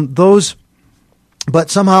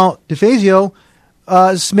 But somehow DeFazio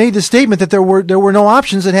made the statement that there were no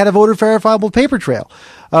options that had a voter verifiable paper trail,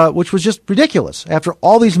 which was just ridiculous. After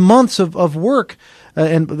all these months of work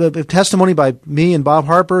and the testimony by me and Bob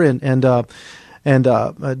Harper and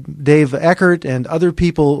Dave Eckert and other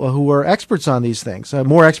people who are experts on these things,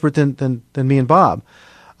 more expert than me and Bob.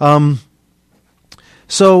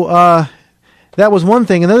 So that was one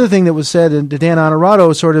thing. Another thing that was said, and Dan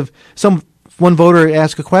Honorado one voter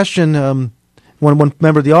asked a question. One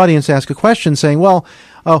member of the audience asked a question saying, well,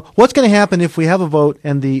 what's going to happen if we have a vote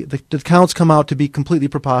and the counts come out to be completely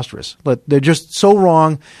preposterous? But they're just so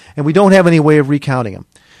wrong, and we don't have any way of recounting them.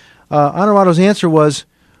 Honorado's answer was,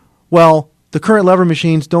 well, the current lever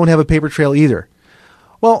machines don't have a paper trail either.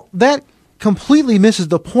 Well, that completely misses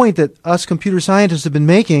the point that us computer scientists have been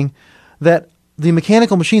making, that the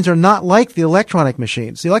mechanical machines are not like the electronic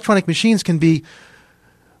machines. The electronic machines can be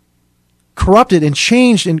corrupted and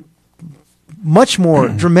changed in much more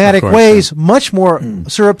dramatic ways, much more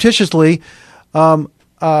surreptitiously,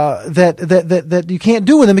 that you can't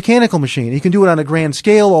do with a mechanical machine. You can do it on a grand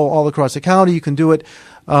scale all across the county. You can do it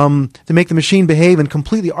to make the machine behave in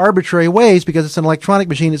completely arbitrary ways because it's an electronic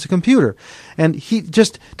machine, it's a computer. And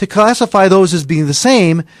to classify those as being the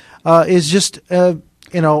same is just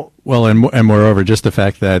Well, and moreover, just the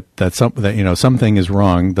fact that something is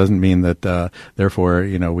wrong doesn't mean that therefore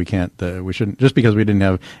we can't we shouldn't, just because we didn't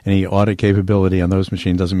have any audit capability on those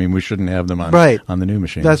machines doesn't mean we shouldn't have them on the new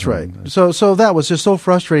machines. That's right. So that was just so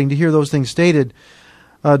frustrating to hear those things stated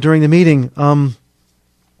during the meeting.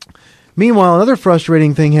 Meanwhile, another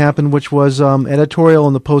frustrating thing happened, which was editorial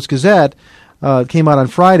in the Post-Gazette came out on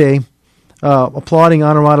Friday applauding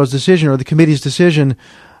Honorado's decision, or the committee's decision,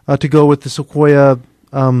 to go with the Sequoia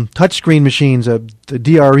touchscreen machines, the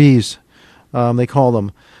DREs, they call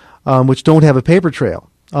them, which don't have a paper trail.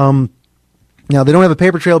 Now, they don't have a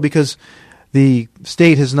paper trail because the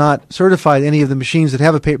state has not certified any of the machines that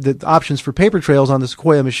have the options for paper trails on the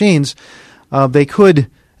Sequoia machines. They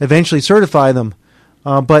could eventually certify them,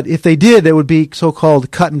 but if they did, they would be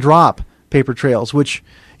so-called cut-and-drop paper trails, which,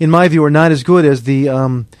 in my view, are not as good as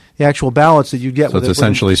the actual ballots that you get. So with it's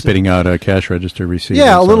essentially spitting out a cash register receipt.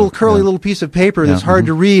 Yeah, a little curly little piece of paper that's hard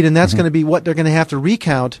to read, and that's going to be what they're going to have to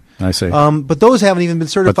recount. I see. But those haven't even been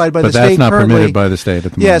certified by the state currently. But that's not permitted by the state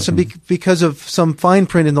at the moment. Yeah, so because of some fine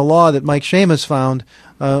print in the law that Mike Shamus found,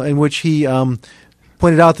 in which he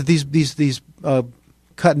pointed out that these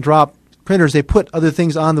cut and drop printers, they put other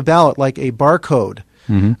things on the ballot like a barcode,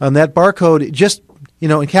 and that barcode just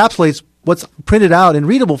encapsulates what's printed out in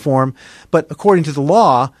readable form. But according to the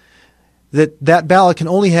law, that ballot can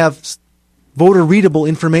only have voter readable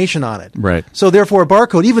information on it. Right. So therefore, a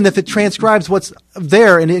barcode, even if it transcribes what's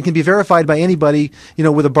there and it can be verified by anybody,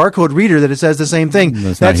 with a barcode reader that it says the same thing,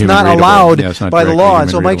 that's not allowed by the law. And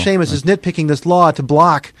so Mike Shamus is nitpicking this law to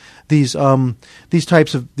block these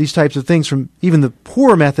types of things from even the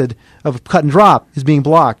poor method of cut and drop is being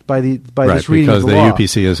blocked by this reading of the law.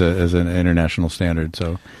 Because the UPC is an international standard,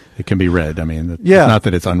 so it can be read. I mean, it's not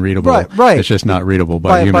that it's unreadable. Right. It's just not readable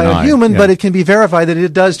by human eye. By a human, but it can be verified that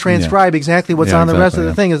it does transcribe exactly what's on the rest of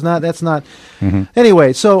the thing. That's not.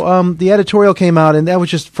 Anyway, so the editorial came out, and that was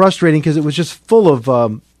just frustrating because it was just full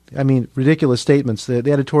of, ridiculous statements.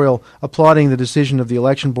 The editorial applauding the decision of the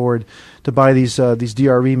election board to buy these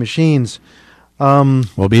DRE machines.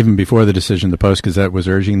 Well, even before the decision, the Post-Gazette was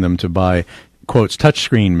urging them to buy, quotes,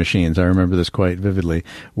 touchscreen machines. I remember this quite vividly,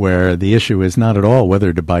 where the issue is not at all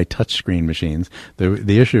whether to buy touchscreen machines.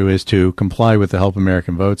 The issue is to comply with the Help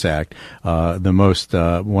American Votes Act, one of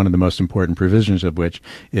the most important provisions of which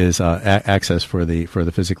is access for the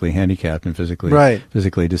physically handicapped and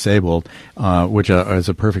physically disabled, which is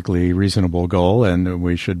a perfectly reasonable goal, and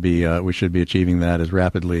we should be achieving that as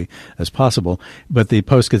rapidly as possible. But the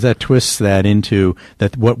Post-Gazette twists that into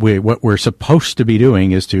that what we're supposed to be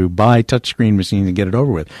doing is to buy touchscreen machine and get it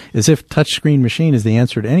over with, as if touchscreen machine is the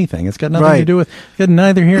answer to anything. It's got nothing to do with, it's got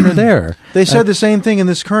neither here nor there. They said the same thing in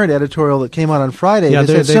this current editorial that came out on Friday. Yeah,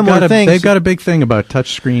 they said similar things. They've got a big thing about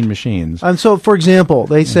touchscreen machines. And so, for example,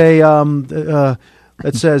 they say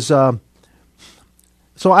it says. So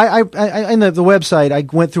I in the website, I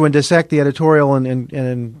went through and dissect the editorial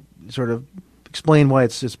and sort of explain why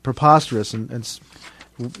it's preposterous and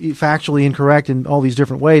factually incorrect in all these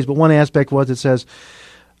different ways. But one aspect was it says.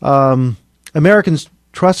 Americans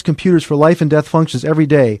trust computers for life and death functions every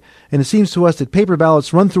day, and it seems to us that paper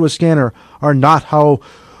ballots run through a scanner are not how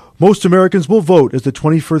most Americans will vote as the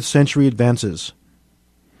 21st century advances.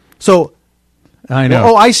 So, I know.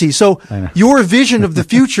 Oh, I see. So your vision of the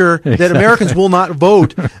future Exactly. that Americans will not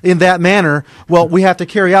vote in that manner, well, we have to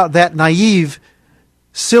carry out that naive,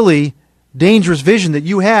 silly, dangerous vision that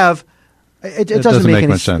you have. It doesn't make any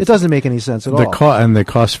much sense. It doesn't make any sense at all. And the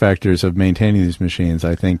cost factors of maintaining these machines,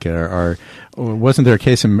 I think, are wasn't there a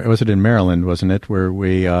case was it in Maryland, wasn't it, where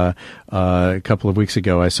we a couple of weeks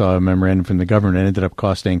ago I saw a memorandum from the government and it ended up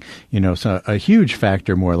costing a huge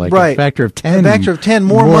factor more, like a factor of 10. A factor of 10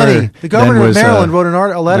 more money. The governor of Maryland wrote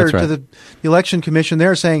a letter right. to the election commission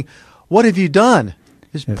there saying, "What have you done?"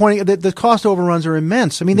 Is pointing that the cost overruns are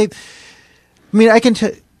immense. I mean, I can tell.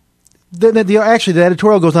 Actually, the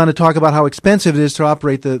editorial goes on to talk about how expensive it is to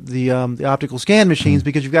operate the optical scan machines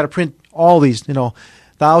because you've got to print all these,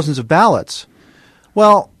 thousands of ballots.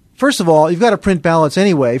 Well, first of all, you've got to print ballots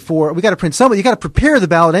anyway. We got to print some. You got to prepare the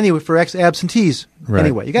ballot anyway for absentees. Right.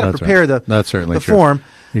 Anyway, you got to That's prepare right. That's certainly the true. form.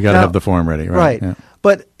 You got to have the form ready, right? Right. Yeah.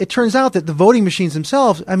 But it turns out that the voting machines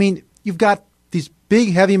themselves. I mean, you've got these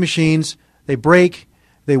big, heavy machines. They break.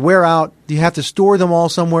 They wear out. You have to store them all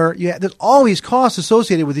somewhere. There's all these costs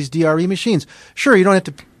associated with these DRE machines. Sure, you don't have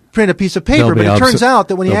to print a piece of paper, but it turns out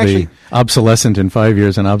that when you actually... obsolescent in 5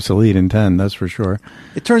 years and obsolete in 10, that's for sure.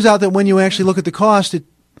 It turns out that when you actually look at the cost,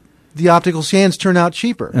 the optical scans turn out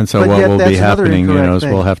cheaper. And so but what will be happening, is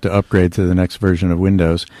thing. we'll have to upgrade to the next version of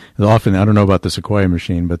Windows. Often, I don't know about the Sequoia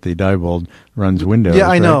machine, but the Diebold runs Windows. Yeah,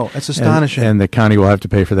 I right? know. It's astonishing. And the county will have to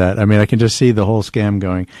pay for that. I mean, I can just see the whole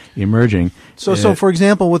scam emerging. So for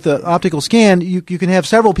example, with the optical scan, you can have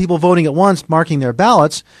several people voting at once, marking their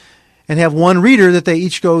ballots, and have one reader that they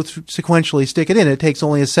each go through sequentially stick it in. It takes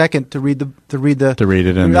only a second to read it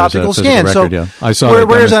in the optical scan. Record, so I saw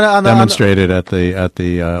it demonstrated at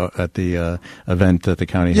the event that the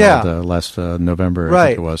county held last November. Right. I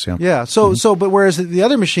think it was. Yeah. So but whereas the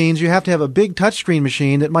other machines, you have to have a big touchscreen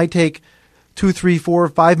machine that might take 2, 3, 4,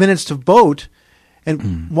 5 minutes to vote,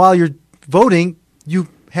 and while you're voting, you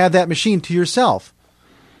have that machine to yourself.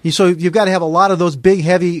 So you've got to have a lot of those big,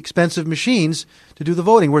 heavy, expensive machines to do the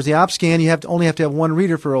voting. Whereas the OpScan, you only have to have one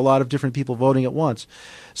reader for a lot of different people voting at once.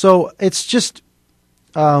 So it's just,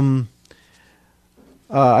 I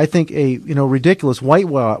think, a ridiculous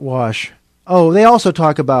whitewash. Oh, they also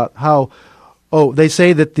talk about how, they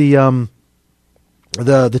say that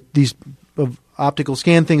these optical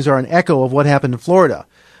scan things are an echo of what happened in Florida.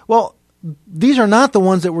 Well, these are not the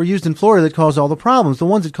ones that were used in Florida that caused all the problems. The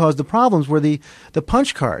ones that caused the problems were the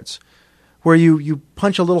punch cards, where you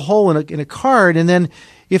punch a little hole in a card, and then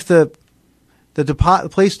if the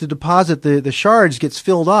place to deposit the shards gets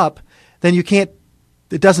filled up, then you can't.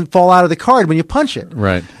 It doesn't fall out of the card when you punch it.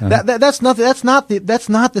 Right. That's not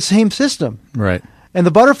the same system. Right. And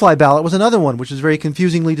the butterfly ballot was another one, which is very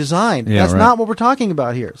confusingly designed. Yeah, that's not what we're talking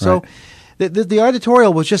about here. So, the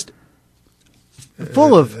editorial was just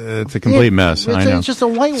full of... It's a complete mess. I know. It's just a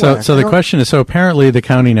whitewash. So the question is, apparently the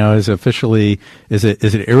county now is officially, is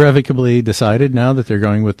it irrevocably decided now that they're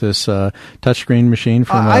going with this touchscreen machine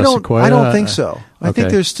from Sequoia? I don't think so. I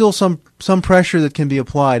think there's still some pressure that can be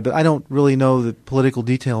applied, but I don't really know the political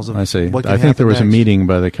details of I see. what can I think there was next. a meeting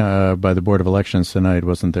by the Board of Elections tonight,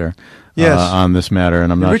 wasn't there? Yes. On this matter,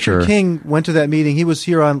 and I'm not sure. Richard King went to that meeting. He was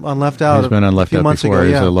here on Left Out. He's been on Left Out before. Ago,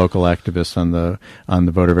 He's a local activist on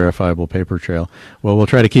the voter verifiable paper trail. Well, we'll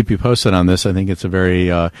try to keep you posted on this. I think it's a very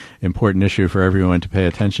important issue for everyone to pay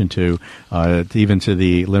attention to, even to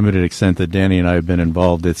the limited extent that Danny and I have been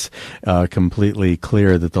involved. It's completely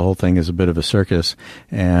clear that the whole thing is a bit of a circus,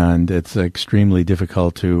 and it's extremely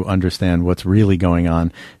difficult to understand what's really going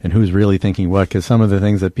on and who's really thinking what, because some of the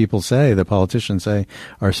things that people say, the politicians say,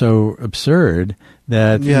 are so absurd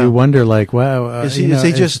that you wonder, like, wow, is he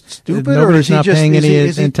just stupid, nobody's or is he not just paying any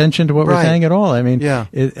attention attention to what we're saying at all? I mean, Yeah.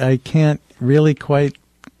 I can't really quite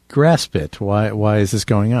grasp it. Why is this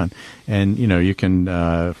going on? And you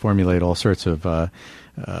can formulate all sorts of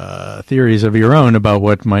theories of your own about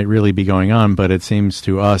what might really be going on, but it seems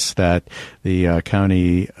to us that the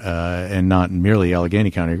county, and not merely Allegheny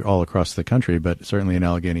County, all across the country, but certainly in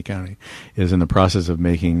Allegheny County, is in the process of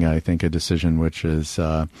making, I think, a decision which is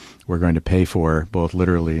we're going to pay for, both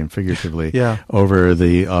literally and figuratively, over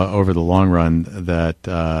the long run. That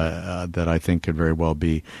I think could very well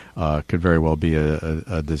be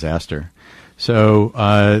a disaster. So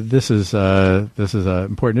this is an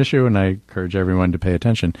important issue, and I encourage everyone to pay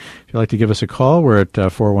attention. If you'd like to give us a call, we're at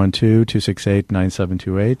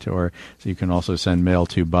 412-268-9728, or so you can also send mail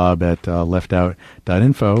to Bob at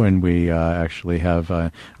leftout.info, and we actually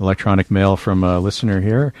have electronic mail from a listener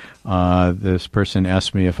here. This person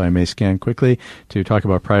asked me if I may scan quickly to talk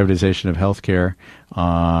about privatization of healthcare.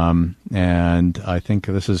 And I think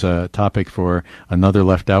this is a topic for another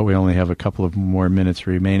Left Out. We only have a couple of more minutes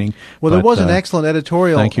remaining. Well, there was an excellent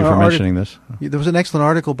editorial. Thank you for mentioning this. There was an excellent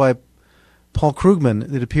article by Paul Krugman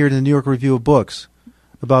that appeared in the New York Review of Books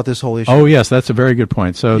about this whole issue. Oh, yes, that's a very good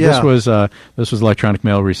point. So this was electronic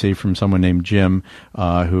mail received from someone named Jim,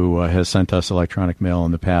 who has sent us electronic mail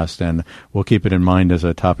in the past, and we'll keep it in mind as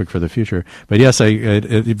a topic for the future. But yes,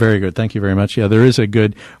 very good. Thank you very much. Yeah, there is a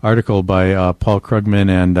good article by Paul Krugman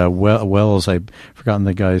and Wells. I've forgotten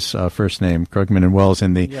the guy's first name, Krugman and Wells,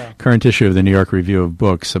 in the current issue of the New York Review of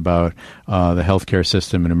Books about the healthcare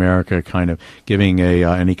system in America, kind of giving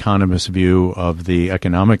an economist's view of the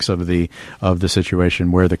economics of the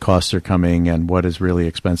situation, where the costs are coming and what is really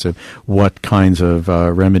expensive, what kinds of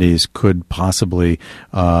remedies could possibly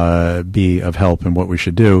be of help, and what we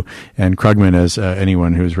should do. And Krugman, as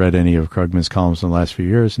anyone who's read any of Krugman's columns in the last few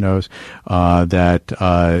years knows, that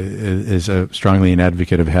is strongly an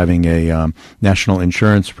advocate of having a national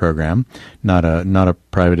insurance program, not a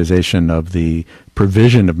privatization of the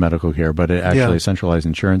provision of medical care, but actually a centralized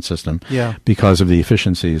insurance system because of the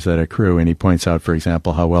efficiencies that accrue. And he points out, for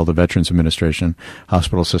example, how well the Veterans Administration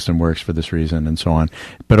hospital system works for this reason, and so on.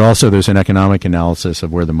 But also there's an economic analysis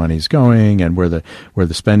of where the money's going and where the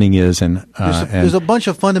spending is. And there's a bunch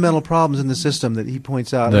of fundamental problems in the system that he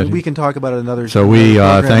points out. And we can talk about it another. So we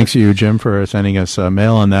thanks you, Jim, for sending us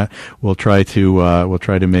mail on that. We'll try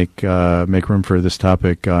to make room for this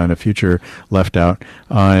topic in a future Left Out.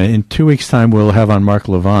 In 2 weeks' time, we'll have on Mark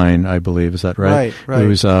Levine, I believe. Is that right? Right.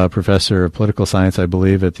 Who's a professor of political science, I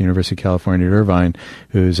believe, at the University of California at Irvine,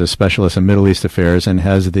 who's a specialist in Middle East affairs and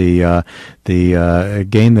has gained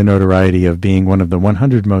the notoriety of being one of the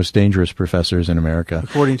 100 most dangerous professors in America.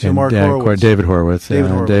 According to Mark Horowitz. David Horowitz.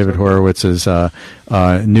 David Horowitz's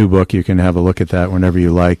new book. You can have a look at that whenever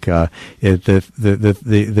you like. The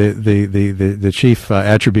chief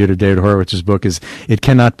attribute of David Horowitz's book is it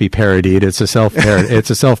cannot be parodied. It's a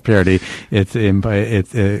self-parody.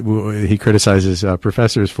 He criticizes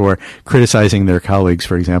professors for criticizing their colleagues,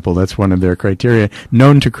 for example. That's one of their criteria,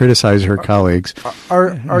 known to criticize her colleagues.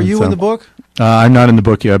 Are you in the book? I'm not in the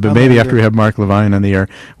book yet, but maybe after we have Mark Levine on the air,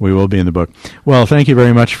 we will be in the book. Well, thank you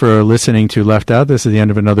very much for listening to Left Out. This is the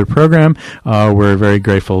end of another program. We're very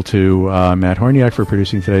grateful to Matt Horniak for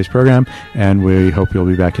producing today's program, and we hope you'll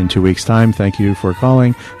be back in 2 weeks' time. Thank you for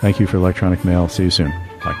calling. Thank you for electronic mail. See you soon.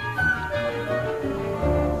 Bye.